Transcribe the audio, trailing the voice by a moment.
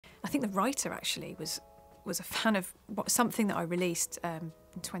think the writer actually was a fan of something that I released in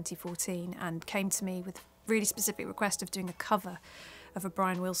 2014 and came to me with a really specific request of doing a cover of a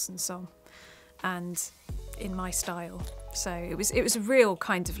Brian Wilson song, and in my style. So it was a real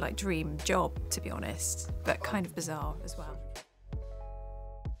kind of like dream job, to be honest, but kind of bizarre as well.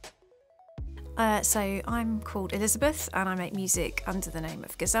 So I'm called Elizabeth and I make music under the name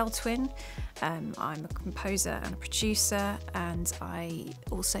of Gazelle Twin. I'm a composer and a producer, and I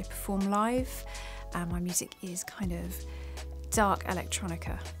also perform live. My music is kind of dark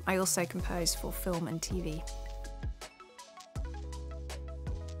electronica. I also compose for film and TV.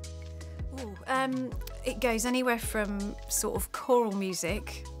 It goes anywhere from sort of choral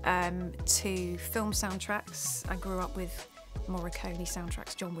music to film soundtracks. I grew up with Morricone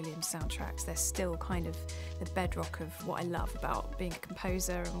soundtracks, John Williams soundtracks. They're still kind of the bedrock of what I love about being a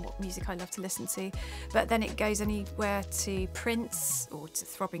composer and what music I love to listen to. But then it goes anywhere to Prince or to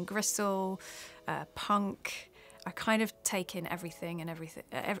Throbbing Gristle, punk. I kind of take in everything and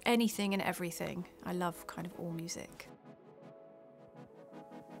anything and everything. I love kind of all music.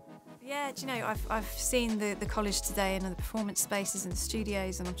 Yeah, do you know, I've seen the college today and the performance spaces and the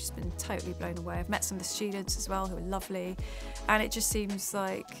studios, and I've just been totally blown away. I've met some of the students as well who are lovely, and it just seems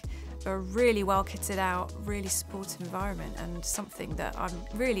like a really well kitted out, really supportive environment, and something that I'm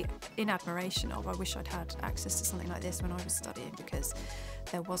really in admiration of. I wish I'd had access to something like this when I was studying, because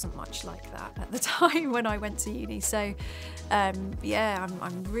there wasn't much like that at the time when I went to uni. So yeah,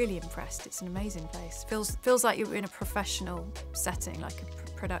 I'm really impressed. It's an amazing place. Feels like you're in a professional setting, like a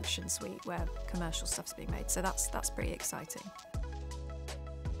production suite where commercial stuff's being made. So that's pretty exciting.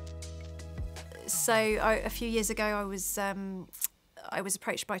 So a few years ago, I was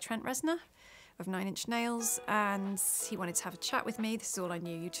approached by Trent Reznor of 9 Inch Nails, and he wanted to have a chat with me. This is all I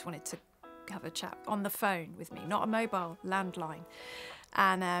knew. He just wanted to have a chat on the phone with me, not a mobile landline.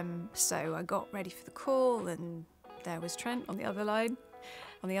 And so I got ready for the call, and there was Trent on the other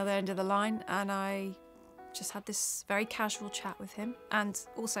end of the line, and I just had this very casual chat with him, and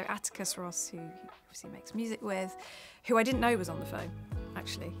also Atticus Ross, who he obviously makes music with, who I didn't know was on the phone,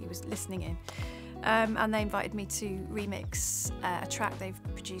 actually. He was listening in. And they invited me to remix a track they've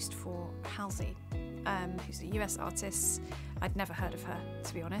produced for Halsey, who's a US artist. I'd never heard of her,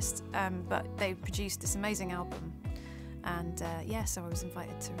 to be honest, but they produced this amazing album. And yeah, so I was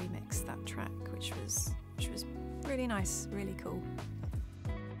invited to remix that track, which was really nice, really cool.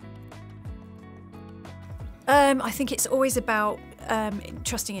 I think it's always about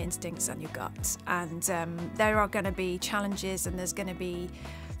trusting your instincts and your gut, and there are going to be challenges, and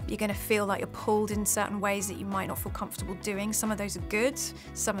you're going to feel like you're pulled in certain ways that you might not feel comfortable doing. Some of those are good,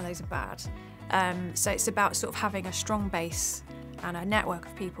 some of those are bad. So it's about sort of having a strong base and a network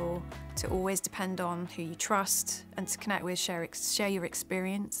of people to always depend on, who you trust and to connect with, share your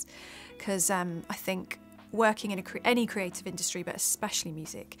experience. Because I think working in any creative industry, but especially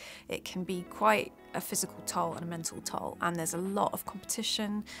music, it can be quite a physical toll and a mental toll, and there's a lot of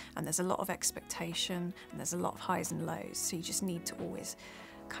competition, and there's a lot of expectation, and there's a lot of highs and lows, so you just need to always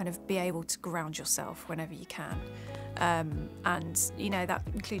kind of be able to ground yourself whenever you can. And you know, that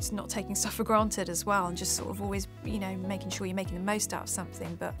includes not taking stuff for granted as well, and just sort of always, you know, making sure you're making the most out of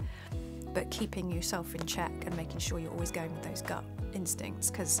something, but keeping yourself in check and making sure you're always going with those gut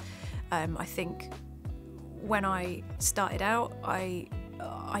instincts. Because I think when I started out, I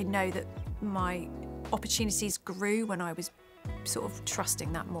know that my opportunities grew when I was sort of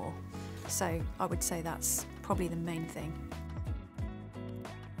trusting that more. So I would say that's probably the main thing.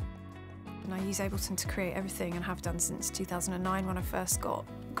 And I use Ableton to create everything, and have done since 2009 when I first got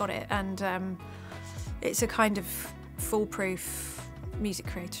it. And it's a kind of foolproof music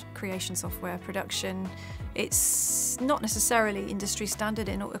creation software production. It's not necessarily industry standard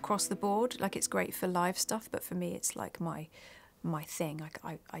across the board. Like, it's great for live stuff, but for me, it's like my thing. Like,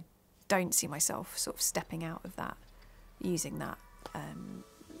 I don't see myself sort of stepping out of that, using that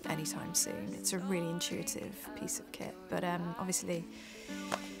anytime soon. It's a really intuitive piece of kit, but obviously,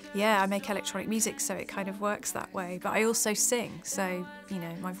 yeah, I make electronic music, so it kind of works that way. But I also sing, so, you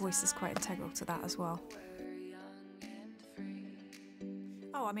know, my voice is quite integral to that as well.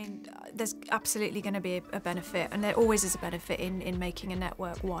 Oh, I mean, there's absolutely going to be a benefit, and there always is a benefit in making a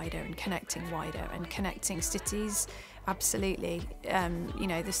network wider and connecting cities. Absolutely. You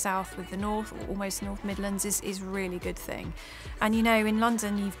know, the south with the north, almost North Midlands, is a really good thing. And, you know, in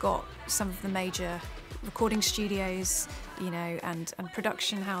London, you've got some of the major recording studios, you know, and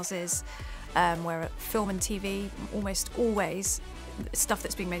production houses, where film and TV, almost always, stuff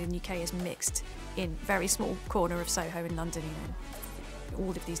that's being made in the UK is mixed in very small corner of Soho in London, you know,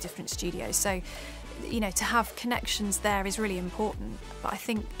 all of these different studios. So you know, to have connections there is really important. But I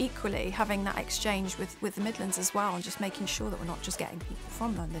think equally having that exchange with the Midlands as well, and just making sure that we're not just getting people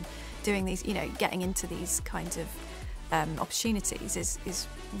from London doing these, you know, getting into these kinds of opportunities is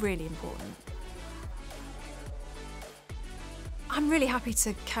really important. I'm really happy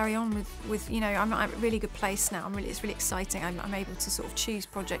to carry on with you know, I'm at a really good place now. It's really exciting. I'm able to sort of choose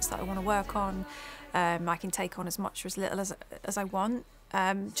projects that I want to work on. I can take on as much or as little as I want.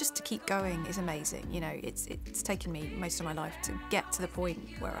 Just to keep going is amazing. You know, it's taken me most of my life to get to the point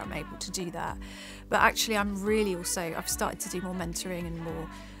where I'm able to do that. But actually, I've started to do more mentoring and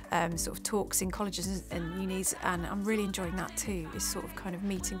more sort of talks in colleges and unis, and I'm really enjoying that too. Is sort of kind of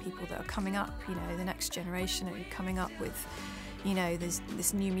meeting people that are coming up, you know, the next generation are coming up with, you know, there's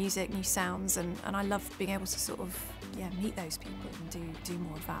this new music, new sounds, and I love being able to sort of, yeah, meet those people and do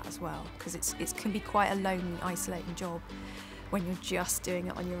more of that as well, because it can be quite a lonely, isolating job when you're just doing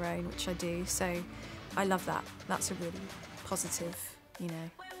it on your own, which I do. So I love that. That's a really positive, you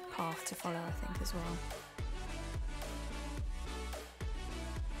know, path to follow, I think, as well.